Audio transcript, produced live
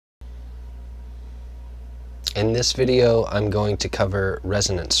In this video, I'm going to cover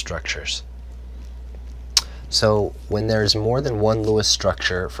resonance structures. So when there's more than one Lewis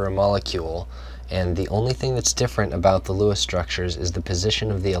structure for a molecule, and the only thing that's different about the Lewis structures is the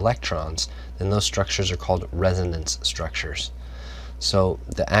position of the electrons, then those structures are called resonance structures. So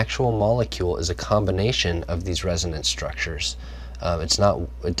the actual molecule is a combination of these resonance structures.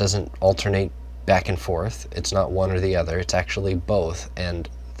 It doesn't alternate back and forth. It's not one or the other. It's actually both. And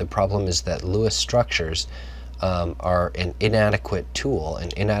the problem is that Lewis structures are an inadequate tool,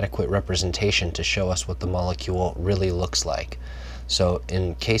 an inadequate representation to show us what the molecule really looks like. So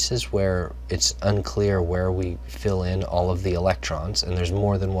in cases where it's unclear where we fill in all of the electrons, and there's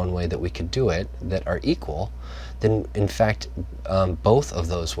more than one way that we could do it that are equal, then in fact both of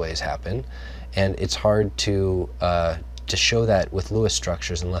those ways happen, and it's hard to show that with Lewis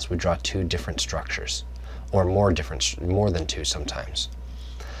structures unless we draw two different structures, or more than two sometimes.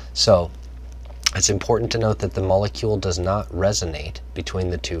 So it's important to note that the molecule does not resonate between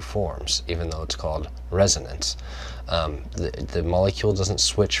the two forms, even though it's called resonance. The molecule doesn't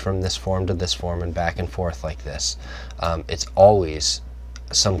switch from this form to this form and back and forth like this. It's always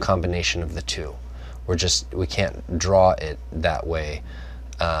some combination of the two. We can't draw it that way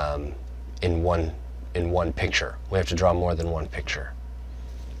in one picture. We have to draw more than one picture.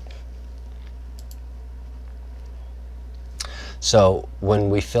 So when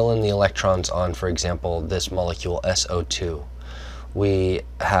we fill in the electrons on, for example, this molecule SO2, we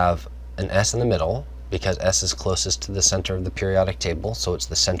have an S in the middle because S is closest to the center of the periodic table, so it's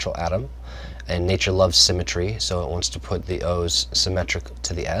the central atom. And nature loves symmetry, so it wants to put the O's symmetric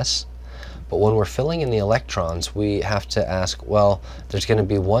to the S. But when we're filling in the electrons, we have to ask, well, there's going to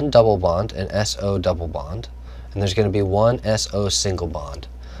be one double bond, an SO double bond, and there's going to be one SO single bond.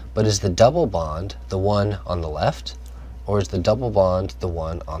 But is the double bond the one on the left, or is the double bond the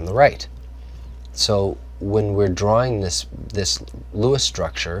one on the right? So when we're drawing this Lewis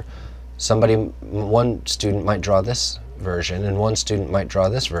structure, one student might draw this version and one student might draw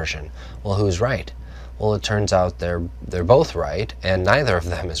this version. Well, who's right? Well, it turns out they're both right, and neither of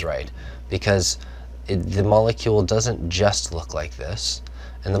them is right, because the molecule doesn't just look like this,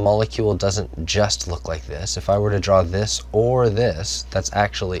 and the molecule doesn't just look like this. If I were to draw this or this, that's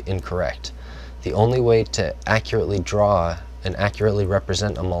actually incorrect. The only way to accurately draw and accurately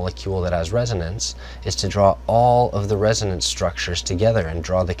represent a molecule that has resonance is to draw all of the resonance structures together and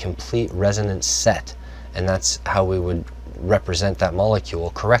draw the complete resonance set. And that's how we would represent that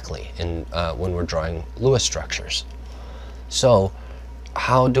molecule correctly when we're drawing Lewis structures. So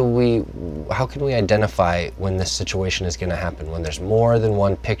how can we identify when this situation is going to happen, when there's more than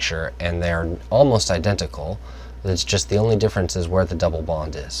one picture and they're almost identical? It's just the only difference is where the double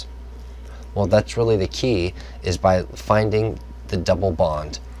bond is. Well, that's really the key, is by finding the double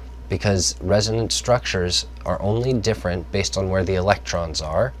bond, because resonance structures are only different based on where the electrons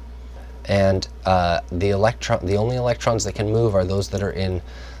are, and the only electrons that can move are those that are in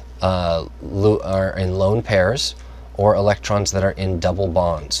lone pairs, or electrons that are in double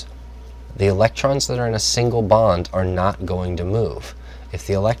bonds. The electrons that are in a single bond are not going to move. If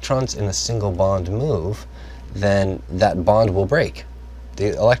the electrons in a single bond move, then that bond will break.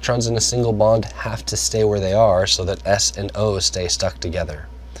 The electrons in a single bond have to stay where they are so that S and O stay stuck together.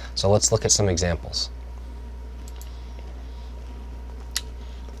 So let's look at some examples.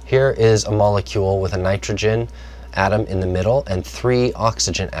 Here is a molecule with a nitrogen atom in the middle and 3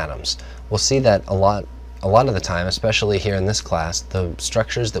 oxygen atoms. We'll see that a lot of the time, especially here in this class, the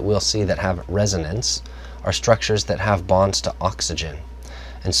structures that we'll see that have resonance are structures that have bonds to oxygen.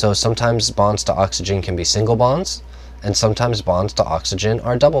 And so sometimes bonds to oxygen can be single bonds, and sometimes bonds to oxygen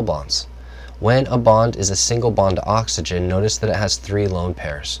are double bonds. When a bond is a single bond to oxygen, notice that it has 3 lone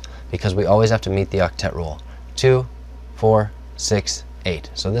pairs, because we always have to meet the octet rule. 2, 4, 6, 8.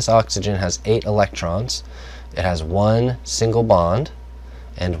 So this oxygen has 8 electrons. It has 1 single bond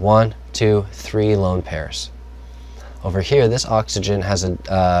and 1, 2, 3 lone pairs. Over here, this oxygen has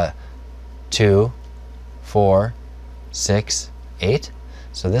a 2, 4, 6, 8.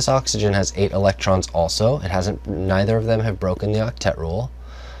 So this oxygen has 8 electrons also. Neither of them have broken the octet rule.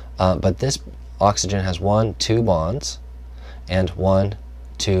 But this oxygen has 1, 2 bonds and 1,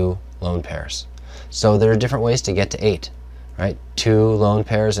 2 lone pairs. So there are different ways to get to 8, right? 2 lone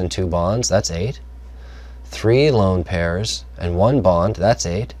pairs and 2 bonds, that's 8. 3 lone pairs and 1 bond, that's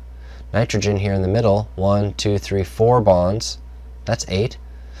 8. Nitrogen here in the middle, 1, 2, 3, 4 bonds, that's 8.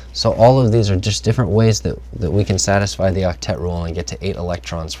 So all of these are just different ways that we can satisfy the octet rule and get to 8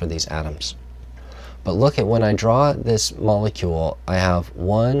 electrons for these atoms. But look at when I draw this molecule, I have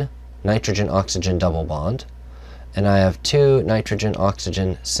 1 nitrogen-oxygen double bond, and I have 2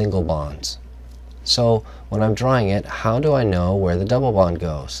 nitrogen-oxygen single bonds. So when I'm drawing it, how do I know where the double bond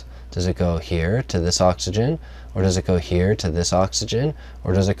goes? Does it go here to this oxygen, or does it go here to this oxygen,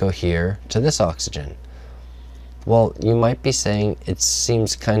 or does it go here to this oxygen? Well, you might be saying it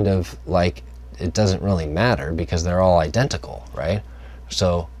seems kind of like it doesn't really matter because they're all identical, right?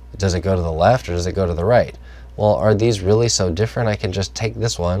 So does it go to the left or does it go to the right? Well, are these really so different? I can just take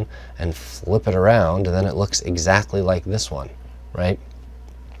this one and flip it around and then it looks exactly like this one, right?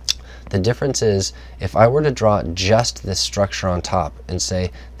 The difference is if I were to draw just this structure on top and say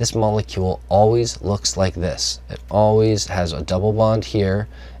this molecule always looks like this. It always has a double bond here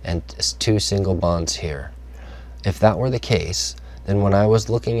and 2 single bonds here. If that were the case, then when I was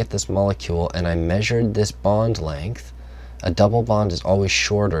looking at this molecule and I measured this bond length, a double bond is always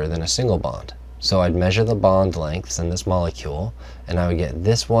shorter than a single bond. So I'd measure the bond lengths in this molecule and I would get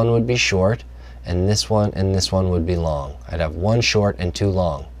this one would be short and this one would be long. I'd have 1 short and 2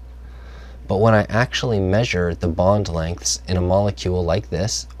 long. But when I actually measure the bond lengths in a molecule like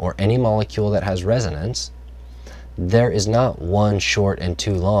this, or any molecule that has resonance, there is not 1 short and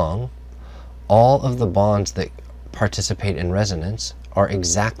 2 long. All of the bonds that participate in resonance are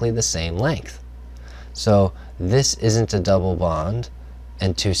exactly the same length. So this isn't a double bond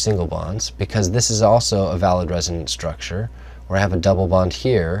and 2 single bonds because this is also a valid resonance structure where I have a double bond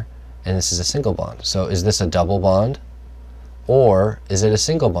here and this is a single bond. So is this a double bond or is it a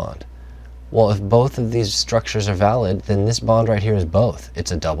single bond? Well, if both of these structures are valid, then this bond right here is both.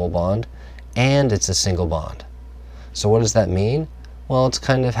 It's a double bond and it's a single bond. So what does that mean? Well, it's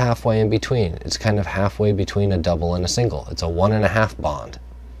kind of halfway in between. It's kind of halfway between a double and a single. It's a 1.5 bond.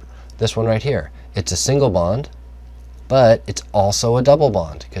 This one right here, it's a single bond, but it's also a double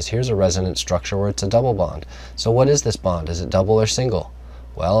bond because here's a resonance structure where it's a double bond. So what is this bond? Is it double or single?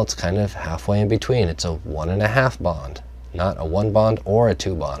 Well, it's kind of halfway in between. It's a 1.5 bond, not a 1 bond or a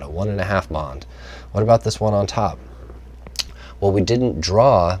 2 bond, a 1.5 bond. What about this one on top? Well, we didn't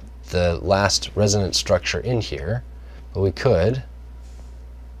draw the last resonance structure in here, but we could,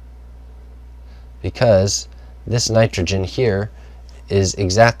 because this nitrogen here is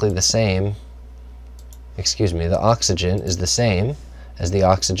exactly the same, the oxygen is the same as the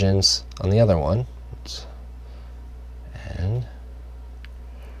oxygens on the other one. And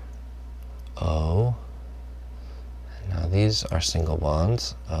O, and now these are single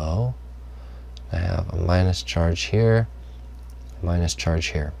bonds, O. I have a minus charge here, minus charge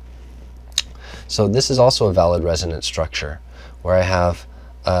here. So this is also a valid resonance structure where I have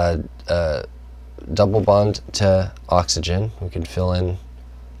a double bond to oxygen. We can fill in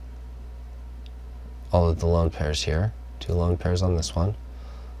all of the lone pairs here. 2 lone pairs on this one.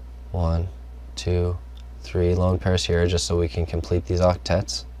 1, 2, 3 lone pairs here just so we can complete these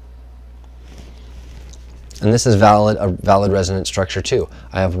octets. And this is a valid resonance structure too.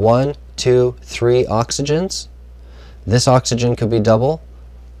 I have 1, 2, 3 oxygens. This oxygen could be double,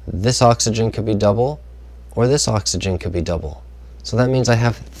 this oxygen could be double, or this oxygen could be double. So that means I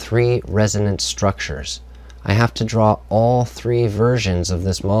have 3 resonance structures. I have to draw all 3 versions of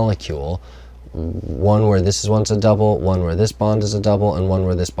this molecule, one where this one's a double, one where this bond is a double, and one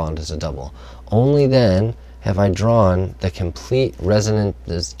where this bond is a double. Only then have I drawn the complete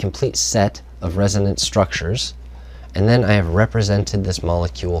set of resonance structures, and then I have represented this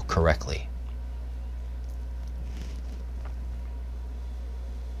molecule correctly.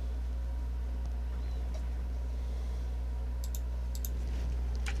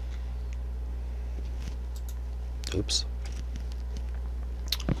 Oops.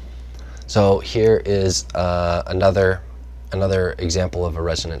 So here is another example of a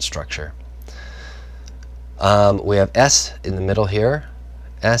resonance structure. We have S in the middle here.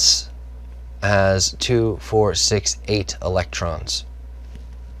 S has 2, 4, 6, 8 electrons.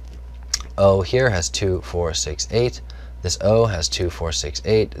 O here has 2, 4, 6, 8. This O has 2, 4, 6,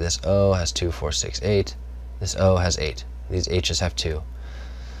 8. This O has 2, 4, 6, 8. This O has 8. These H's have 2.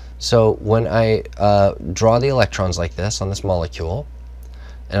 So when I draw the electrons like this on this molecule,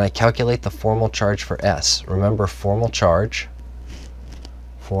 and I calculate the formal charge for S, remember formal charge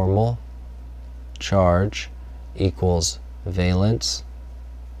equals valence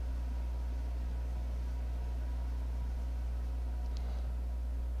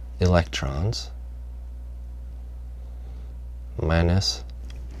electrons minus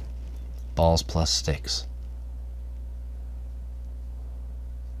balls plus sticks.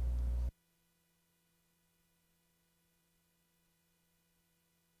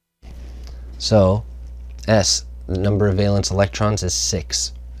 So S, the number of valence electrons, is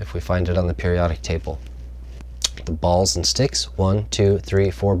 6 if we find it on the periodic table. The balls and sticks, 1, 2,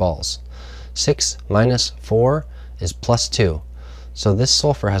 3, 4 balls. 6 minus 4 is plus 2. So this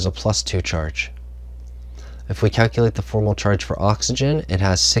sulfur has a plus 2 charge. If we calculate the formal charge for oxygen, it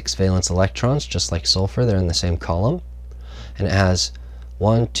has 6 valence electrons, just like sulfur. They're in the same column. And it has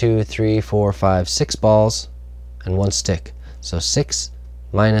 1, 2, 3, 4, 5, 6 balls and 1 stick. So 6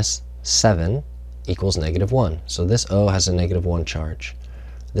 minus 7 equals -1. So this O has a -1 charge.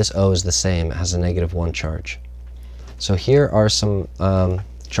 This O is the same. It has a -1 charge. So here are some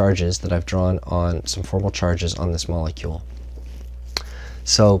charges that I've drawn on, some formal charges on this molecule.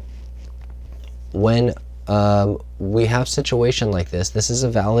 So when we have a situation like this is a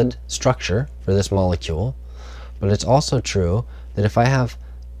valid structure for this molecule, but it's also true that if I have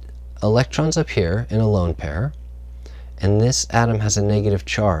electrons up here in a lone pair, and this atom has a negative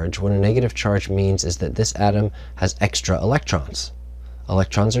charge, what a negative charge means is that this atom has extra electrons.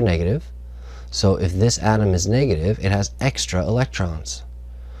 Electrons are negative, so if this atom is negative, it has extra electrons.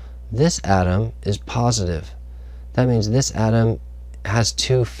 This atom is positive. That means this atom has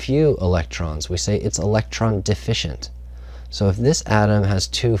too few electrons. We say it's electron deficient. So if this atom has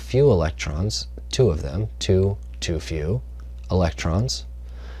too few electrons, 2 of them, too few electrons,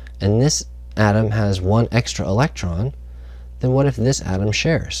 and this atom has 1 extra electron, then what if this atom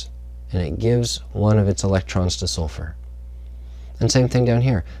shares and it gives 1 of its electrons to sulfur? And same thing down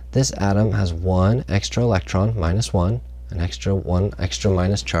here. This atom has 1 extra electron, -1, one extra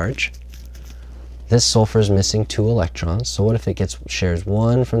minus charge. This sulfur is missing 2 electrons, so what if it shares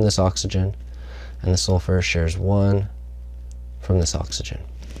 1 from this oxygen, and the sulfur shares 1 from this oxygen?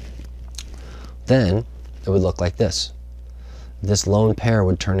 Then it would look like this. This lone pair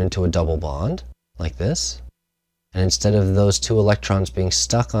would turn into a double bond, like this, and instead of those 2 electrons being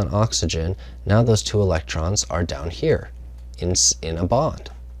stuck on oxygen, now those 2 electrons are down here in a bond.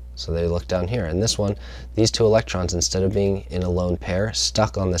 So they look down here, and this one, these 2 electrons, instead of being in a lone pair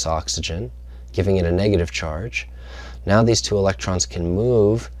stuck on this oxygen, giving it a negative charge, now these 2 electrons can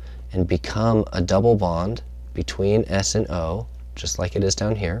move and become a double bond between S and O, just like it is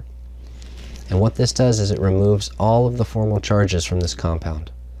down here. And what this does is it removes all of the formal charges from this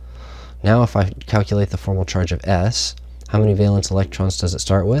compound. Now if I calculate the formal charge of S, how many valence electrons does it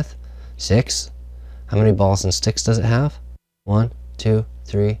start with? 6. How many balls and sticks does it have? 1, 2,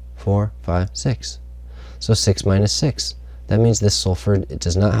 3, 4, 5, 6. So 6 minus 6. That means this sulfur, it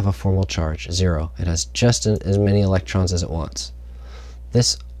does not have a formal charge, 0. It has just as many electrons as it wants.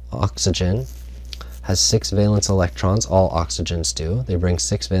 This oxygen has 6 valence electrons. All oxygens do. They bring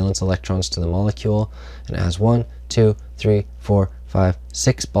 6 valence electrons to the molecule, and it has 1, 2, 3, 4, 5,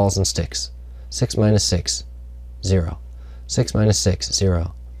 6 balls and sticks. 6 minus 6, 0. 6 minus 6,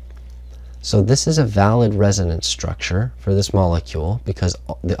 0. So this is a valid resonance structure for this molecule because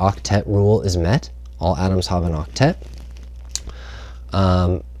the octet rule is met. All atoms have an octet.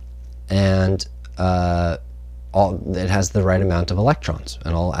 It has the right amount of electrons,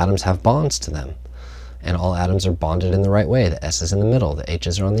 and all atoms have bonds to them. And all atoms are bonded in the right way. The S is in the middle, the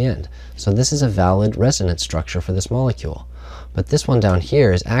H's are on the end. So this is a valid resonance structure for this molecule. But this one down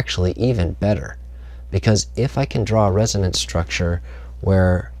here is actually even better, because if I can draw a resonance structure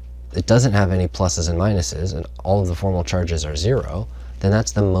where it doesn't have any pluses and minuses and all of the formal charges are 0, then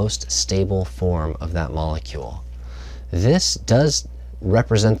that's the most stable form of that molecule. This does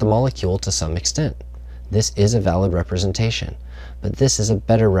represent the molecule to some extent. This is a valid representation, but this is a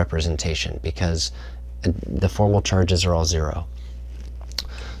better representation because the formal charges are all 0.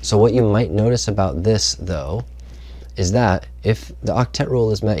 So what you might notice about this, though, is that if the octet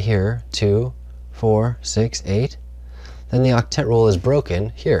rule is met here, 2, 4, 6, 8, then the octet rule is broken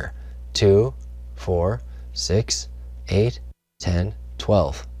here, 2, 4, 6, 8, 10,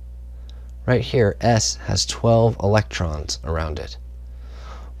 12. Right here, S has 12 electrons around it.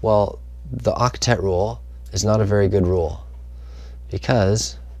 Well, the octet rule is not a very good rule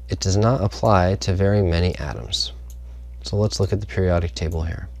because it does not apply to very many atoms. So let's look at the periodic table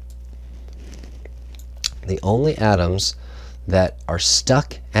here. The only atoms that are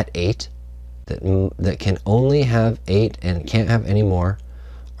stuck at 8, that can only have 8 and can't have any more,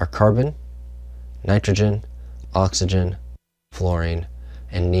 are carbon, nitrogen, oxygen, fluorine,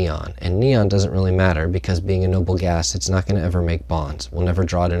 and neon. And neon doesn't really matter because being a noble gas, it's not going to ever make bonds. We'll never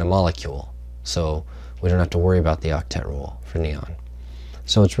draw it in a molecule. So we don't have to worry about the octet rule for neon.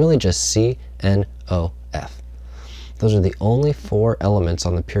 So it's really just C, N, O, F. Those are the only 4 elements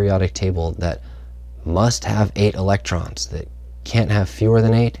on the periodic table that must have 8 electrons, that can't have fewer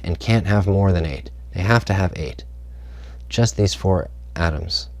than 8 and can't have more than 8. They have to have 8. Just these 4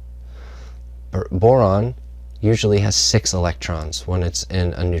 atoms. Boron usually has 6 electrons when it's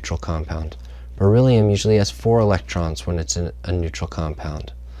in a neutral compound. Beryllium usually has 4 electrons when it's in a neutral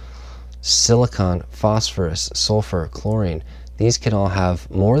compound. Silicon, phosphorus, sulfur, chlorine, these can all have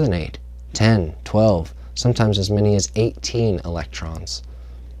more than 8, 10, 12. sometimes as many as 18 electrons.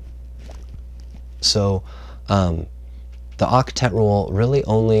 So the octet rule really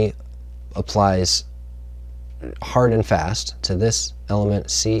only applies hard and fast to this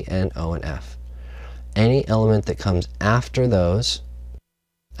element C, N, O, and F. Any element that comes after those,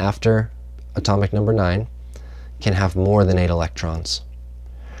 after atomic number 9, can have more than 8 electrons.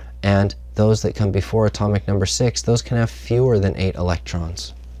 And those that come before atomic number 6, those can have fewer than 8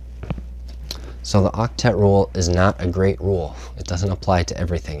 electrons. So the octet rule is not a great rule. It doesn't apply to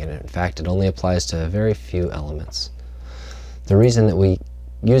everything, and in fact it only applies to very few elements. The reason that we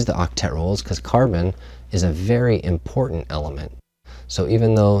use the octet rule is because carbon is a very important element. So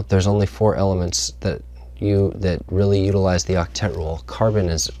even though there's only 4 elements that really utilize the octet rule, carbon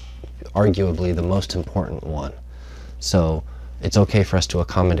is arguably the most important one. So it's okay for us to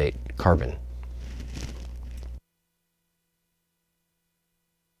accommodate carbon.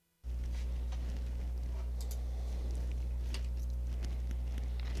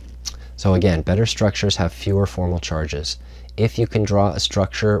 So again, better structures have fewer formal charges. If you can draw a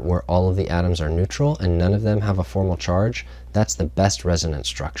structure where all of the atoms are neutral and none of them have a formal charge, that's the best resonance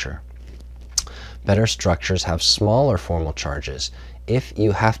structure. Better structures have smaller formal charges. If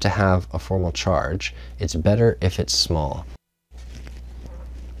you have to have a formal charge, it's better if it's small.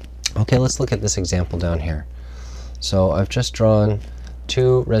 Okay, let's look at this example down here. So I've just drawn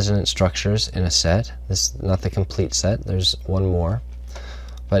 2 resonance structures in a set. This is not the complete set, there's one more.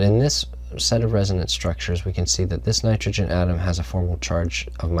 But in this set of resonance structures, we can see that this nitrogen atom has a formal charge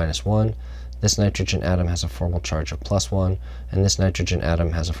of -1, this nitrogen atom has a formal charge of +1, and this nitrogen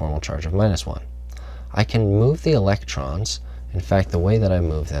atom has a formal charge of -1. I can move the electrons. In fact, the way that I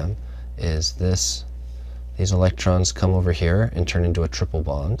move them is these electrons come over here and turn into a triple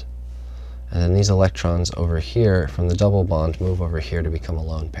bond. And then these electrons over here from the double bond move over here to become a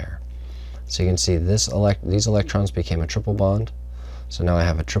lone pair. So you can see these electrons became a triple bond. So now I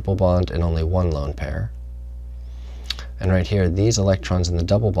have a triple bond and only one lone pair. And right here, these electrons in the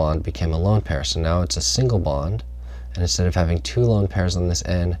double bond became a lone pair. So now it's a single bond. And instead of having 2 lone pairs on this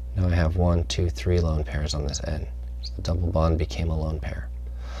end, now I have 1, 2, 3 lone pairs on this end. So the double bond became a lone pair.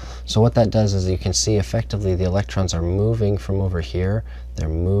 So what that does is you can see effectively the electrons are moving from over here. They're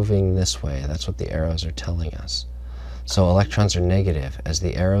moving this way. That's what the arrows are telling us. So electrons are negative. As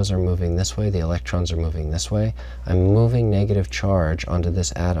the arrows are moving this way, the electrons are moving this way. I'm moving negative charge onto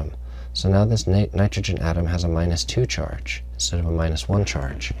this atom. So now this nitrogen atom has a -2 charge instead of a -1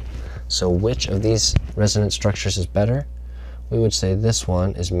 charge. So which of these resonance structures is better? We would say this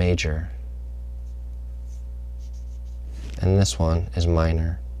one is major, and this one is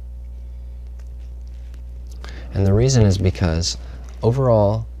minor. And the reason is because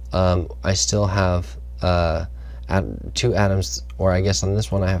overall, I still have 2 atoms, or I guess on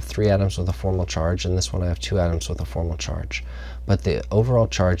this one I have 3 atoms with a formal charge, and this one I have 2 atoms with a formal charge. But the overall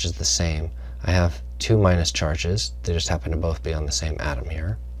charge is the same. I have 2 minus charges. They just happen to both be on the same atom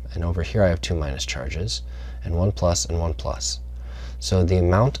here. And over here I have 2 minus charges, and 1 plus and 1 plus. So the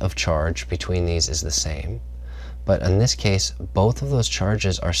amount of charge between these is the same. But in this case, both of those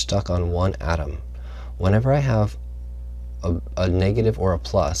charges are stuck on one atom. Whenever I have a negative or a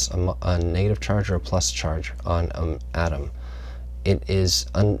plus, a negative charge or a plus charge on an atom, it is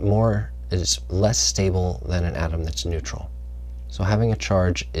less stable than an atom that's neutral. So having a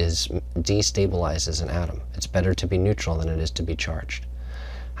charge destabilizes an atom. It's better to be neutral than it is to be charged.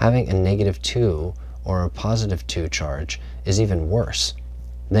 Having a -2 or a +2 charge is even worse.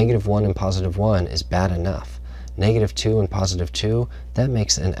 -1 and +1 is bad enough. -2 and +2, that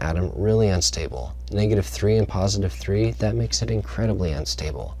makes an atom really unstable. -3 and +3, that makes it incredibly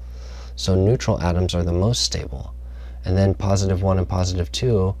unstable. So neutral atoms are the most stable. And then +1 and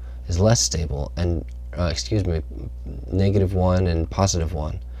 +2 is less stable, and -1 and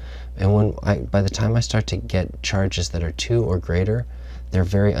 +1. And by the time I start to get charges that are 2 or greater, they're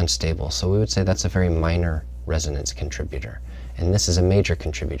very unstable. So we would say that's a very minor resonance contributor. And this is a major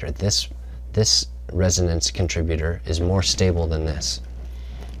contributor. This resonance contributor is more stable than this.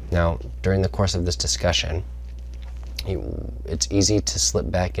 Now, during the course of this discussion, it's easy to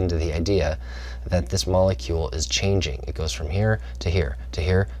slip back into the idea that this molecule is changing. It goes from here to here, to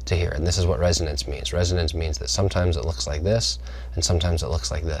here, to here. And this is what resonance means. Resonance means that sometimes it looks like this, and sometimes it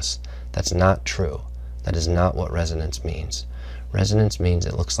looks like this. That's not true. That is not what resonance means. Resonance means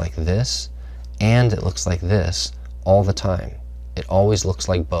it looks like this, and it looks like this all the time. It always looks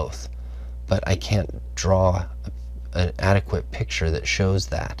like both. But I can't draw an adequate picture that shows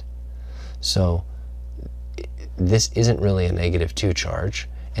that. So this isn't really a -2 charge.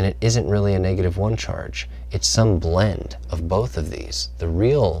 And it isn't really a -1 charge. It's some blend of both of these. The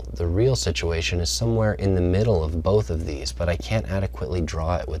real situation is somewhere in the middle of both of these, but I can't adequately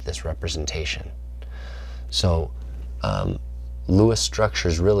draw it with this representation. So Lewis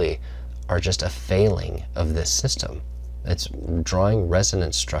structures really are just a failing of this system. It's drawing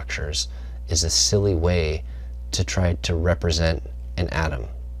resonance structures is a silly way to try to represent an atom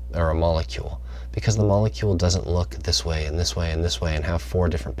or a molecule, because the molecule doesn't look this way and this way and this way and have 4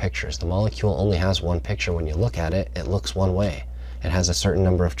 different pictures. The molecule only has one picture. When you look at it, it looks one way. It has a certain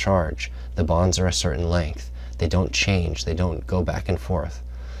number of charge. The bonds are a certain length. They don't change. They don't go back and forth.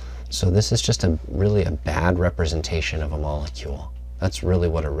 So this is just really a bad representation of a molecule. That's really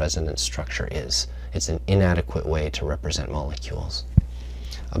what a resonance structure is. It's an inadequate way to represent molecules.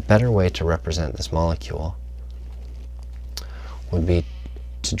 A better way to represent this molecule would be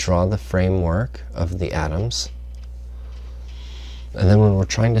to draw the framework of the atoms. And then when we're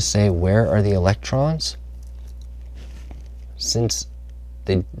trying to say where are the electrons, since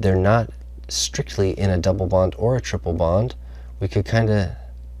they're not strictly in a double bond or a triple bond, we kind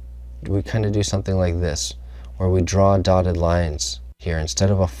of do something like this, where we draw dotted lines here.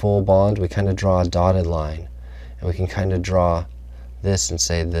 Instead of a full bond, we kind of draw a dotted line. And we can kind of draw this and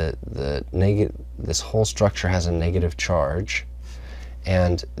say this whole structure has a negative charge.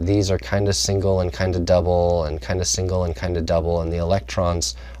 And these are kind of single and kind of double and kind of single and kind of double, and the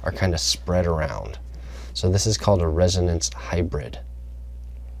electrons are kind of spread around. So this is called a resonance hybrid.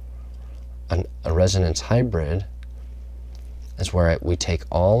 A resonance hybrid is where we take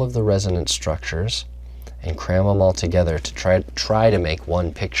all of the resonance structures and cram them all together to try to make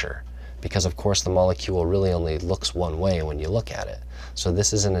one picture, because of course the molecule really only looks one way when you look at it. So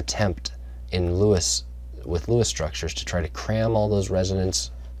this is an attempt with Lewis structures to try to cram all those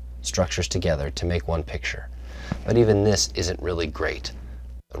resonance structures together to make one picture. But even this isn't really great.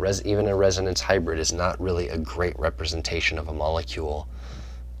 Even a resonance hybrid is not really a great representation of a molecule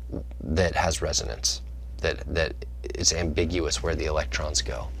that has resonance, that it's ambiguous where the electrons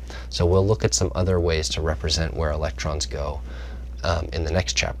go. So we'll look at some other ways to represent where electrons go in the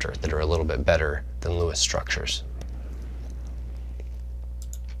next chapter that are a little bit better than Lewis structures.